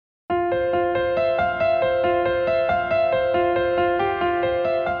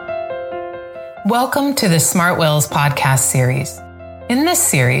Welcome to the Smart Wills podcast series. In this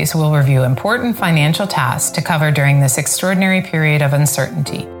series, we'll review important financial tasks to cover during this extraordinary period of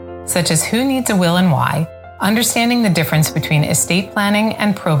uncertainty, such as who needs a will and why, understanding the difference between estate planning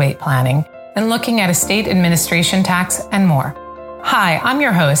and probate planning, and looking at estate administration tax and more. Hi, I'm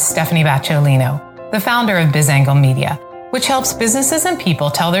your host, Stephanie Bacciolino, the founder of BizAngle Media, which helps businesses and people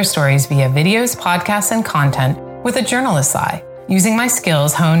tell their stories via videos, podcasts, and content with a journalist's eye. Using my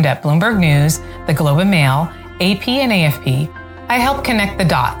skills honed at Bloomberg News, the Globe and Mail, AP, and AFP, I help connect the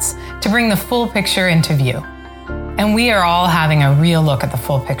dots to bring the full picture into view. And we are all having a real look at the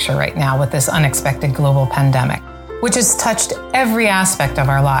full picture right now with this unexpected global pandemic, which has touched every aspect of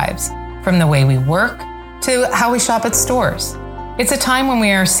our lives, from the way we work to how we shop at stores. It's a time when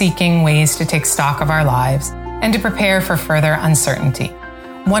we are seeking ways to take stock of our lives and to prepare for further uncertainty.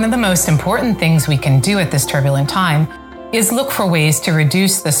 One of the most important things we can do at this turbulent time is look for ways to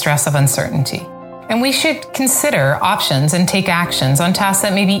reduce the stress of uncertainty. And we should consider options and take actions on tasks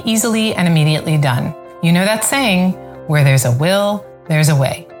that may be easily and immediately done. You know that saying, where there's a will, there's a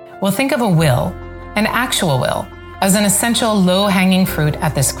way. Well, think of a will, an actual will, as an essential low-hanging fruit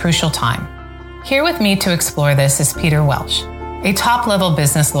at this crucial time. Here with me to explore this is Peter Welch, a top-level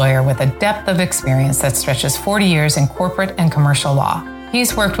business lawyer with a depth of experience that stretches 40 years in corporate and commercial law.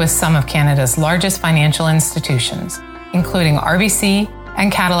 He's worked with some of Canada's largest financial institutions, including RBC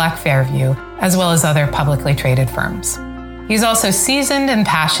and Cadillac Fairview, as well as other publicly traded firms. He's also seasoned and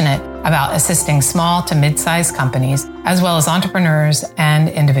passionate about assisting small to mid-sized companies, as well as entrepreneurs and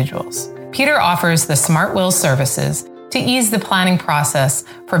individuals. Peter offers the Smart Wills services to ease the planning process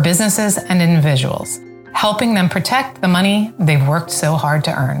for businesses and individuals, helping them protect the money they've worked so hard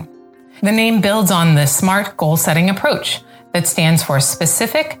to earn. The name builds on the SMART goal-setting approach that stands for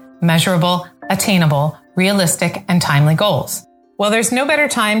specific, measurable, attainable, realistic, and timely goals. Well, there's no better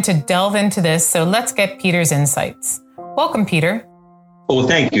time to delve into this, so let's get Peter's insights. Welcome, Peter. Well,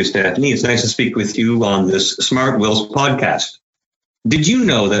 thank you, Stephanie. It's nice to speak with you on this Smart Wills podcast. Did you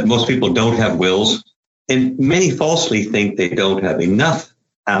know that most people don't have wills? And many falsely think they don't have enough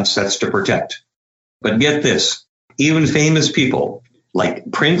assets to protect. But get this, even famous people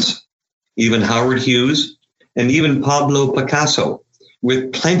like Prince, even Howard Hughes, and even Pablo Picasso,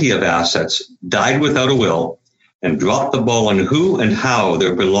 with plenty of assets, died without a will and dropped the ball on who and how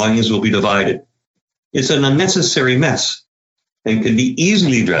their belongings will be divided. It's an unnecessary mess and can be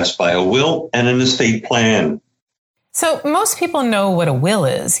easily addressed by a will and an estate plan. So most people know what a will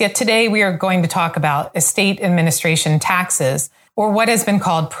is, yet today we are going to talk about estate administration taxes, or what has been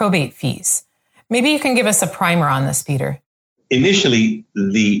called probate fees. Maybe you can give us a primer on this, Peter. Initially,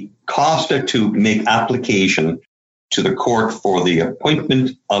 the cost to make application to the court for the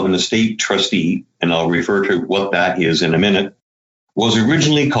appointment of an estate trustee, and I'll refer to what that is in a minute, was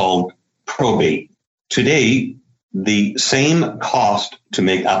originally called probate. Today, the same cost to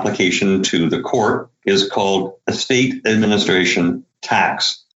make application to the court is called estate administration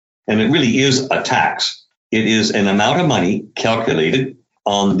tax. And it really is a tax. It is an amount of money calculated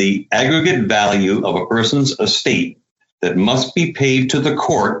on the aggregate value of a person's estate that must be paid to the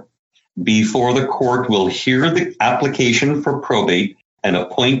court before the court will hear the application for probate and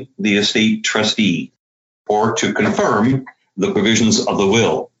appoint the estate trustee, or to confirm the provisions of the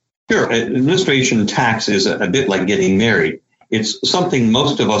will. Sure, administration tax is a bit like getting married. It's something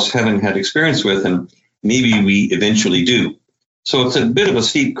most of us haven't had experience with, and maybe we eventually do. So it's a bit of a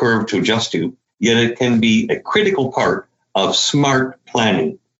steep curve to adjust to, yet it can be a critical part of smart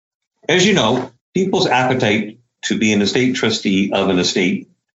planning. As you know, people's appetite to be an estate trustee of an estate,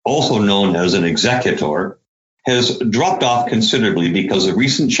 also known as an executor, has dropped off considerably because of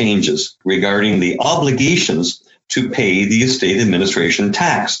recent changes regarding the obligations to pay the estate administration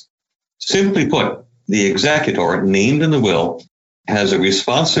tax. Simply put, the executor named in the will has a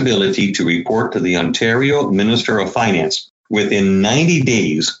responsibility to report to the Ontario Minister of Finance within 90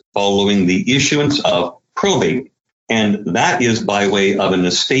 days following the issuance of probate, and that is by way of an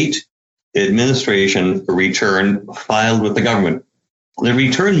estate administration return filed with the government. The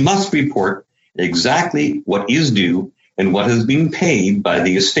return must report exactly what is due and what has been paid by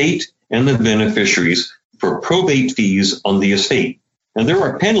the estate and the beneficiaries for probate fees on the estate. And there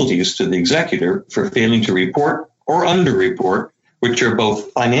are penalties to the executor for failing to report or underreport, which are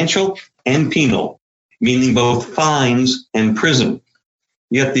both financial and penal, meaning both fines and prison.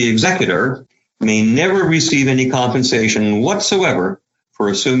 Yet the executor may never receive any compensation whatsoever for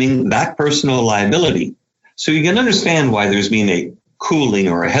assuming that personal liability. So you can understand why there's been a cooling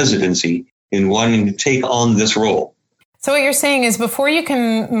or a hesitancy in wanting to take on this role. So what you're saying is before you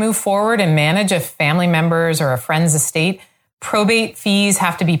can move forward and manage a family member's or a friend's estate, probate fees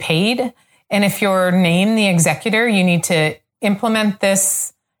have to be paid. And if you're named the executor, you need to implement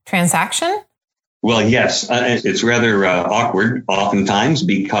this transaction? Well, yes, it's rather awkward oftentimes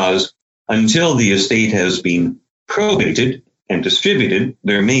because until the estate has been probated and distributed,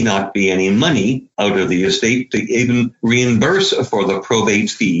 there may not be any money out of the estate to even reimburse for the probate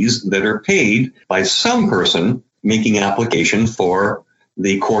fees that are paid by some person making application for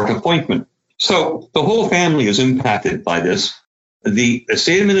the court appointment. So the whole family is impacted by this. The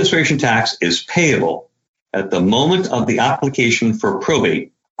estate administration tax is payable at the moment of the application for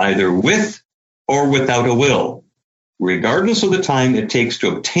probate, either with or without a will, regardless of the time it takes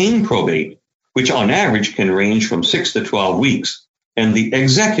to obtain probate, which on average can range from 6 to 12 weeks. And the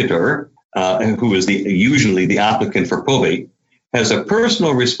executor, who is usually the applicant for probate, has a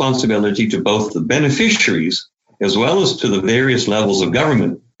personal responsibility to both the beneficiaries as well as to the various levels of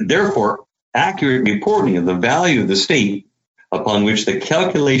government. Therefore, accurate reporting of the value of the estate upon which the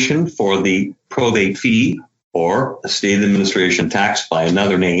calculation for the probate fee or estate administration tax by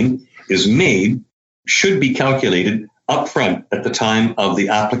another name is made should be calculated upfront at the time of the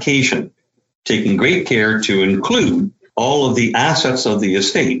application, taking great care to include all of the assets of the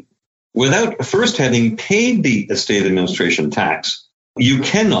estate. Without first having paid the estate administration tax, you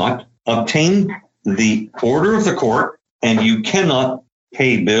cannot obtain the order of the court, and you cannot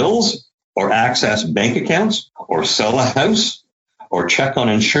pay bills or access bank accounts or sell a house or check on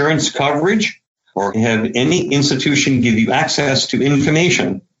insurance coverage or have any institution give you access to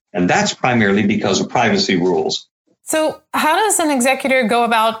information. And that's primarily because of privacy rules. So how does an executor go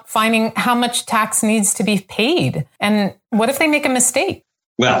about finding how much tax needs to be paid? And what if they make a mistake?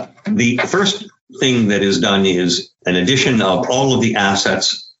 Well, the first thing that is done is an addition of all of the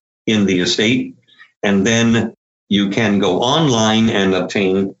assets in the estate. And then you can go online and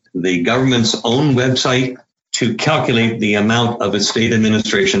obtain the government's own website to calculate the amount of estate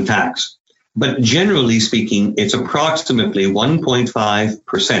administration tax. But generally speaking, it's approximately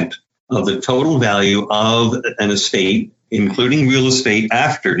 1.5% of the total value of an estate, including real estate,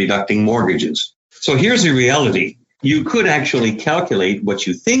 after deducting mortgages. So here's the reality. You could actually calculate what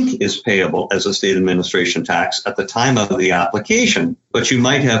you think is payable as estate administration tax at the time of the application, but you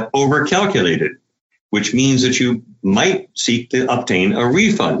might have overcalculated, which means that you might seek to obtain a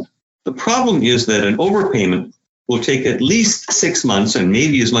refund. The problem is that an overpayment will take at least 6 months and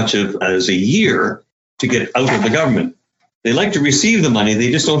maybe as much as a year to get out of the government. They like to receive the money,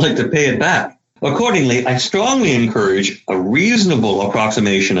 they just don't like to pay it back. Accordingly, I strongly encourage a reasonable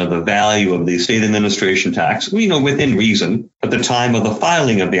approximation of the value of the estate administration tax, within reason, at the time of the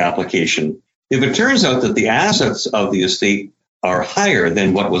filing of the application. If it turns out that the assets of the estate are higher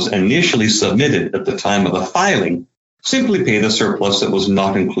than what was initially submitted at the time of the filing, simply pay the surplus that was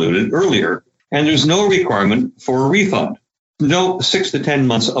not included earlier. And there's no requirement for a refund. No 6 to 10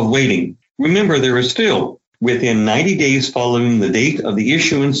 months of waiting. Remember, there is still, within 90 days following the date of the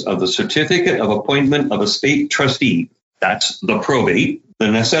issuance of the certificate of appointment of estate trustee, that's the probate,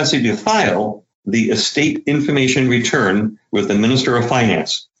 the necessity to file the estate information return with the Minister of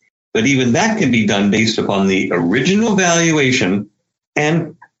Finance. But even that can be done based upon the original valuation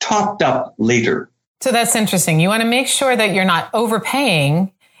and topped up later. So that's interesting. You want to make sure that you're not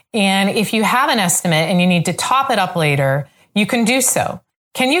overpaying. And if you have an estimate and you need to top it up later, you can do so.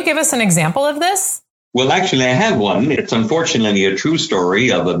 Can you give us an example of this? Well, actually, I have one. It's unfortunately a true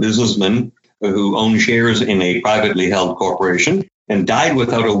story of a businessman who owned shares in a privately held corporation and died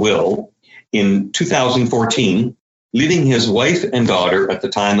without a will in 2014, leaving his wife and daughter at the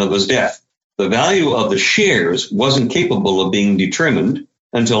time of his death. The value of the shares wasn't capable of being determined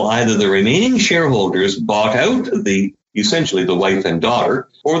until either the remaining shareholders bought out essentially the wife and daughter,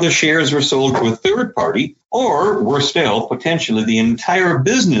 or the shares were sold to a third party, or worse still, potentially the entire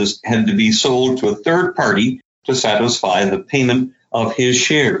business had to be sold to a third party to satisfy the payment of his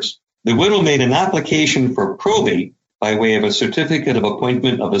shares. The widow made an application for probate by way of a certificate of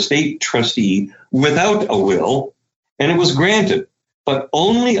appointment of estate trustee without a will, and it was granted, but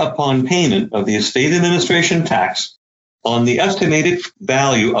only upon payment of the estate administration tax on the estimated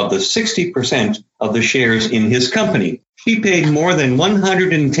value of the 60% of the shares in his company. He paid more than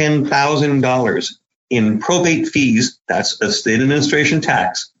 $110,000 in probate fees, that's estate administration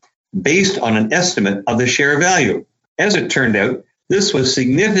tax, based on an estimate of the share value. As it turned out, this was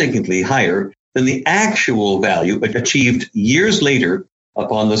significantly higher than the actual value achieved years later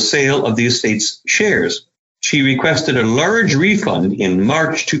upon the sale of the estate's shares. She requested a large refund in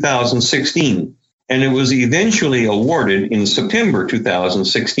March 2016, and it was eventually awarded in September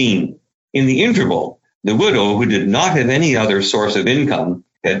 2016. In the interval, the widow, who did not have any other source of income,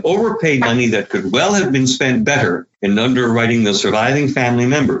 had overpaid money that could well have been spent better in underwriting the surviving family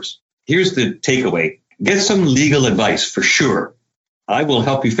members. here's the takeaway. Get some legal advice for sure. I will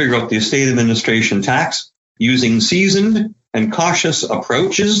help you figure out the estate administration tax using seasoned and cautious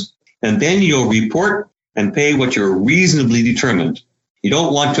approaches, and then you'll report and pay what you're reasonably determined. You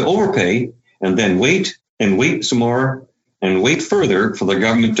don't want to overpay and then wait and wait some more and wait further for the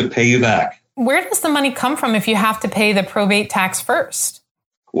government to pay you back. Where does the money come from if you have to pay the probate tax first?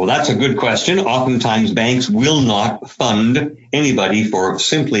 Well, that's a good question. Oftentimes, banks will not fund anybody for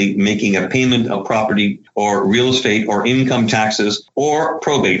simply making a payment of property or real estate or income taxes or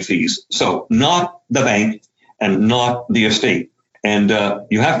probate fees. So not the bank and not the estate. And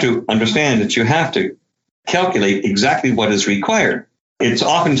you have to understand that you have to calculate exactly what is required. It's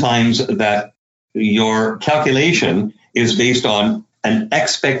oftentimes that your calculation is based on an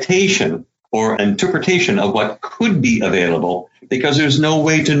expectation or interpretation of what could be available, because there's no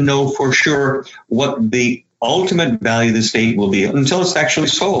way to know for sure what the ultimate value of the estate will be until it's actually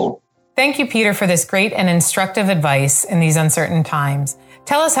sold. Thank you, Peter, for this great and instructive advice in these uncertain times.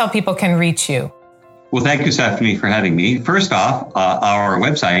 Tell us how people can reach you. Well, thank you, Stephanie, for having me. First off, our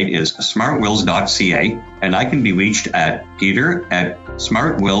website is smartwills.ca, and I can be reached at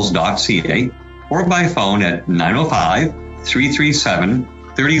peter@smartwills.ca or by phone at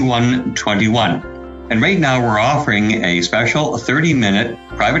 905-337-3121. And right now we're offering a special 30-minute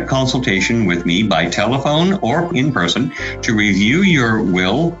private consultation with me by telephone or in person to review your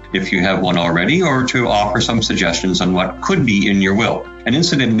will, if you have one already, or to offer some suggestions on what could be in your will. And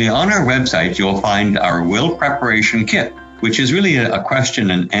incidentally, on our website, you'll find our will preparation kit, which is really a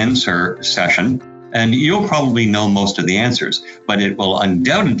question and answer session. And you'll probably know most of the answers, but it will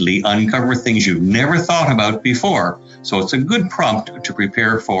undoubtedly uncover things you've never thought about before. So it's a good prompt to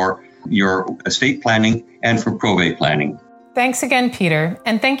prepare for your estate planning and for probate planning. Thanks again, Peter.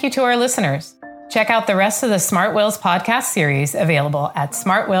 And thank you to our listeners. Check out the rest of the Smart Wills podcast series available at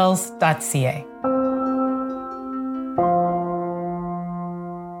smartwills.ca.